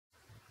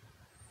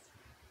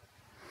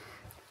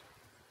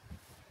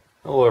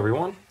Hello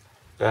everyone,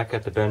 back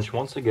at the bench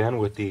once again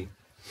with the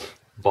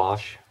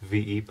Bosch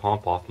VE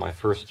pump off my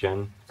first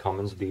gen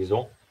Cummins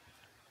diesel.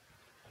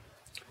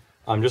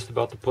 I'm just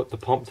about to put the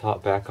pump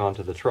top back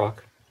onto the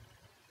truck,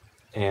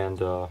 and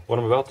what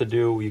I'm about to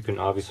do you can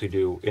obviously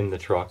do in the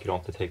truck. You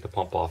don't have to take the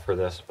pump off for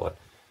this, but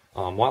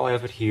while I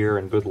have it here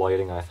in good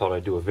lighting, I thought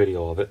I'd do a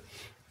video of it.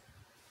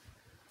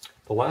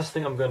 The last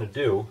thing I'm going to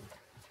do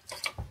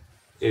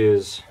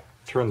is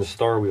turn the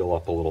Starwheel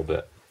up a little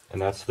bit,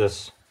 and that's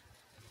this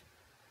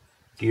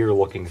gear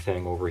looking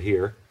thing over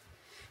here.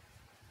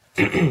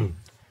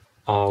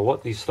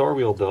 What the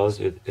Starwheel does,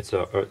 it's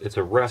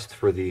a rest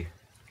for the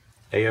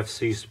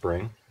AFC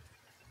spring,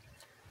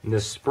 and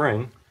this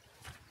spring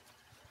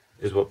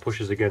is what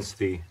pushes against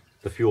the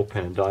fuel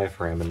pin and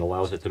diaphragm and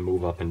allows it to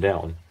move up and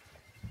down.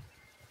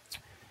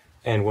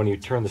 And when you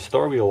turn the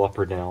Starwheel up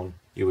or down,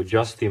 you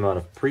adjust the amount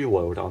of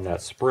preload on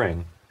that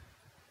spring.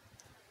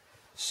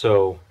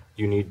 So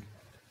you need,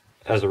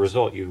 as a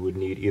result, you would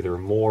need either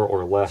more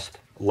or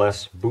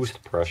less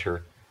boost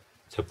pressure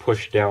to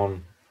push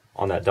down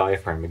on that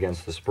diaphragm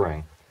against the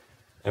spring.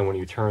 And when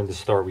you turn the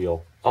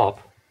Starwheel up,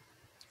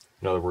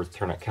 in other words,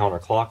 turn it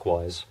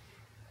counterclockwise,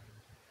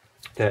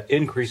 that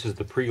increases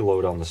the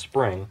preload on the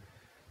spring,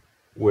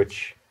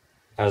 which,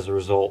 as a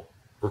result,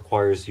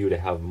 requires you to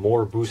have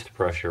more boost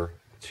pressure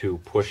to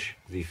push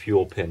the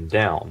fuel pin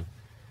down,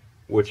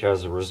 which,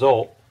 as a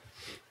result,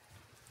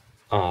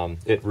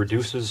 it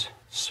reduces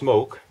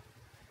smoke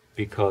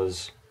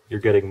because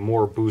you're getting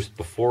more boost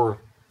before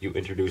you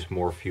introduce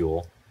more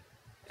fuel,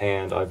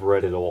 and I've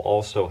read it'll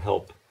also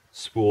help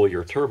spool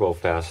your turbo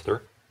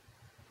faster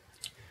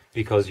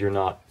because you're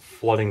not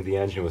flooding the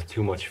engine with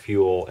too much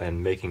fuel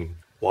and making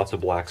lots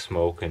of black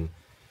smoke and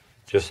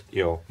just,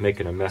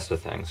 making a mess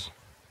of things.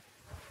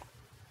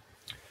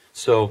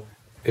 So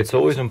it's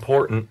always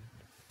important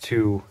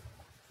to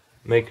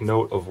make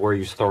note of where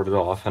you started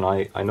off, and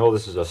I know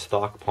this is a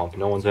stock pump.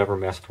 No one's ever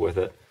messed with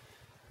it.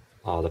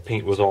 The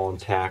paint was all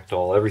intact,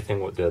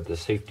 everything with the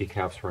safety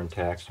caps were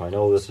intact, so I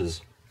know this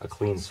is a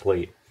clean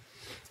slate.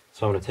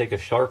 So I'm going to take a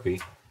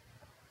Sharpie,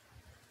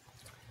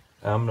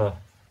 and I'm going to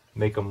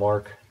make a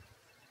mark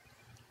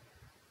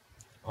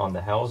on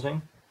the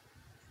housing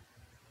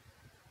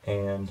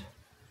and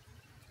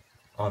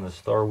on the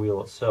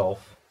Starwheel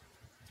itself.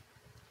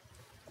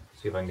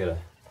 See if I can get a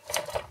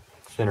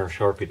thinner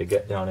Sharpie to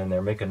get down in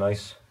there. Make a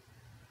nice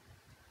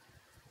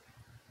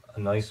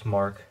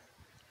mark,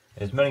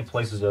 as many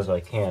places as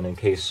I can in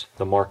case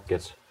the mark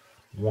gets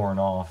worn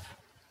off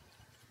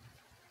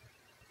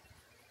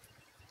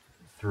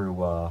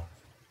through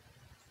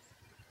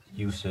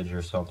usage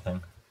or something.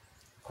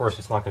 Of course,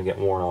 it's not going to get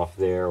worn off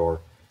there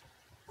or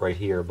right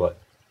here, but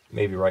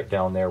maybe right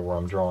down there where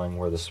I'm drawing,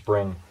 where the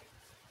spring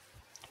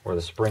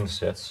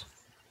sits.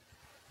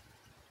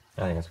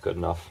 I think that's good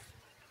enough.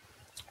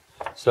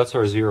 So that's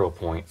our 0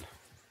 point.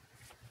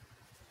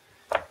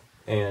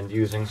 And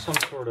using some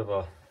sort of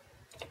a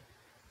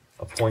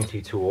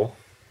pointy tool,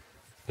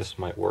 this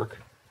might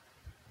work.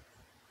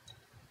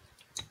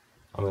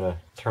 I'm going to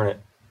turn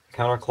it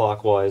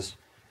counterclockwise.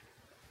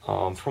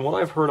 From what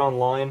I've heard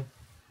online,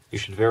 you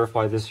should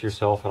verify this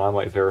yourself, and I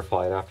might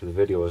verify it after the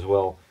video as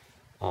well.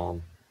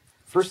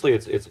 Firstly,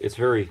 it's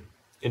very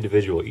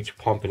individual. Each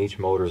pump and each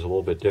motor is a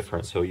little bit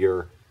different, so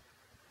your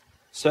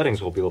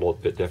settings will be a little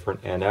bit different.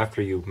 And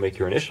after you make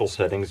your initial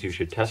settings, you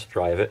should test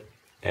drive it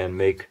and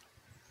make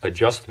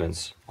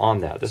adjustments on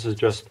that. This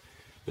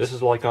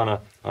is like on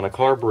a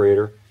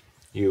carburetor.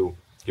 You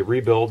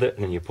rebuild it,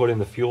 and then you put in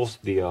the fuel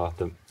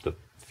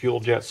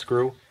jet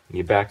screw, and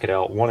you back it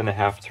out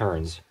 1.5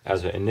 turns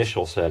as an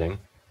initial setting.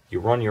 You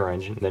run your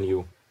engine, and then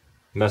you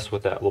mess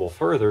with that a little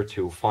further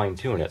to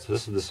fine-tune it. So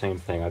this is the same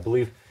thing. I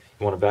believe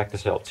you want to back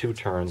this out 2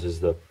 turns is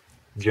the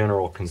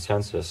general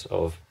consensus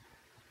of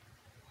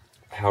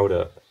how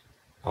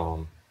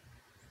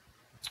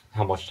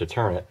much to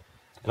turn it.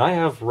 And I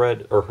have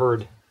read or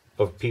heard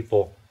of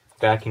people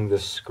backing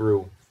this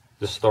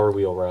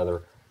Starwheel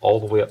rather, all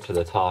the way up to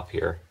the top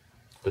here,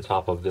 the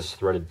top of this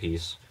threaded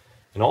piece.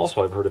 And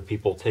also I've heard of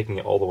people taking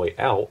it all the way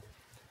out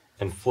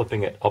and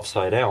flipping it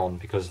upside down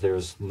because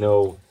there's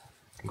no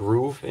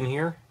groove in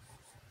here.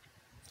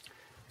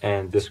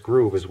 And this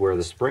groove is where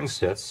the spring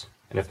sits,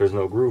 and if there's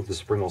no groove, the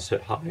spring will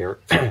sit higher,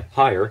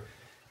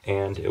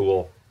 and it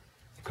will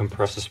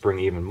compress the spring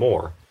even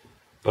more.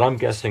 But I'm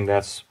guessing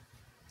that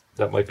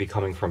might be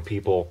coming from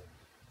people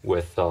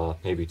with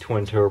maybe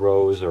twin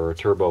turbos or a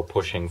turbo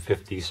pushing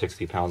 50,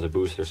 60 pounds of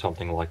boost or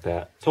something like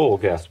that. Total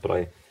guess,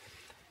 but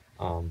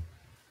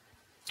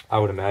I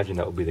would imagine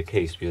that would be the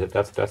case because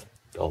that's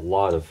a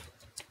lot of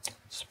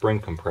spring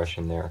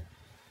compression there.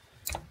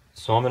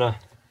 So I'm going to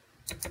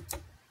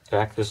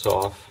back this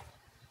off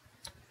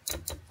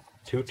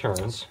 2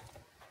 turns.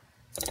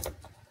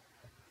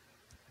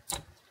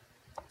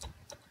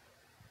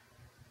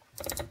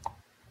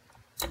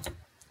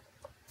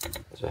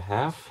 There's a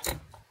half.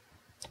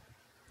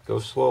 Go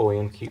slowly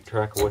and keep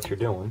track of what you're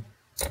doing.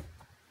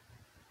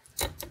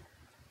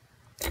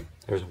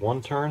 There's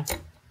 1 turn.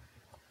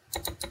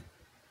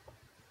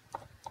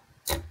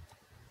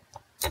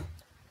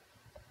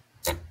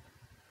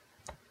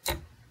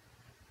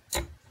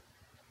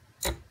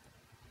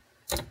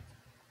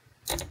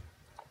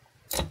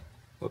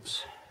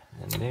 Whoops.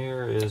 And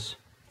there is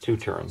 2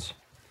 turns.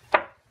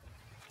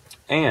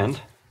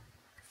 And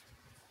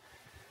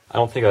I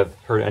don't think I've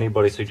heard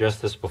anybody suggest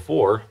this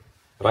before,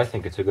 but I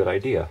think it's a good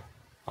idea.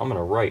 I'm going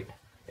to write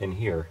in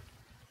here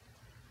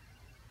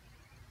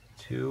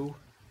 2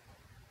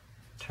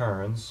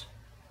 turns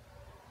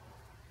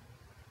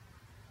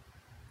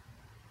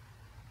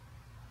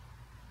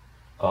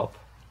up,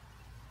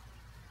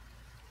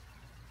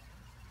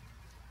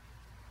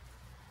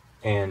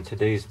 and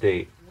today's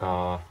date,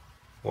 well,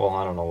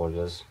 I don't know what it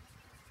is,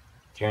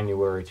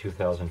 January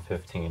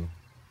 2015.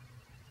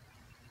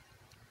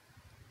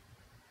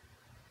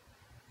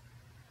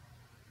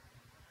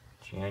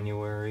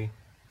 January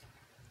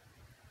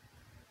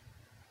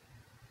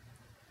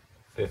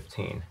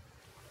 15.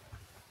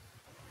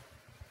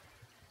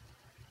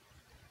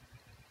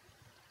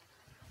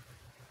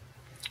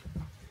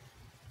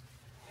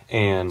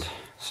 And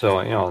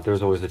so, you know,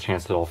 there's always the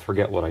chance that I'll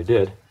forget what I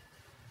did.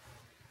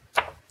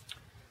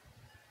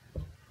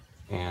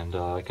 And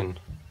I can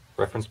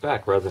reference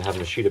back rather than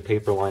having a sheet of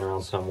paper lying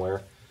around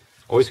somewhere.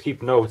 Always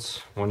keep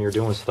notes when you're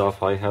doing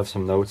stuff. I have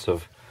some notes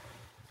of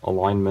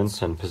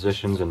alignments and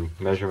positions and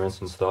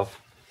measurements and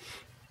stuff.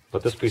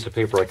 But this piece of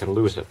paper, I can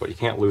lose it, but you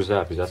can't lose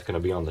that because that's going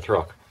to be on the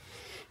truck.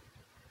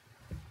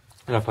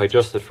 And if I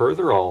adjust it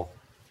further, I'll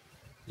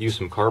use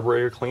some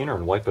carburetor cleaner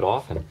and wipe it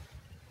off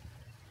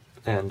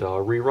and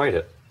rewrite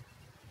it.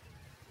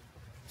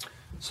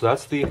 So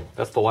that's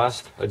the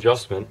last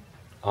adjustment,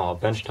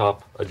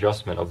 benchtop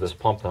adjustment of this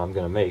pump that I'm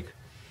going to make.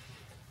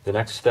 The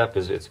next step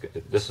is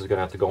this is going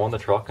to have to go on the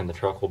truck, and the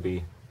truck will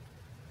be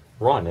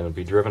run and it'll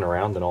be driven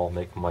around, and I'll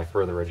make my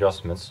further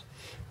adjustments.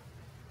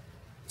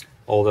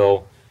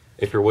 Although,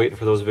 if you're waiting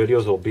for those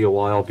videos, it'll be a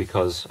while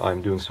because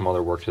I'm doing some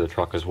other work to the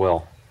truck as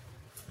well.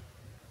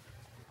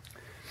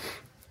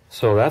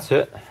 So that's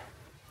it.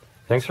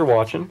 Thanks for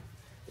watching.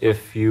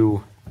 If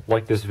you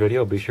like this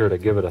video, be sure to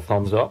give it a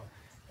thumbs up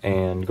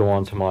and go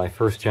on to my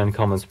First Gen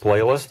Cummins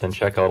playlist and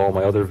check out all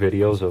my other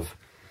videos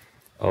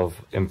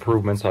of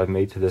improvements I've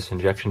made to this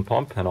injection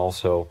pump, and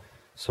also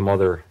some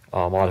other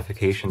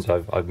modifications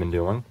I've been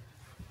doing.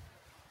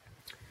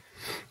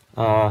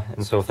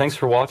 And so thanks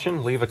for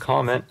watching. Leave a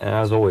comment, and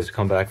as always,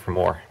 come back for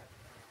more.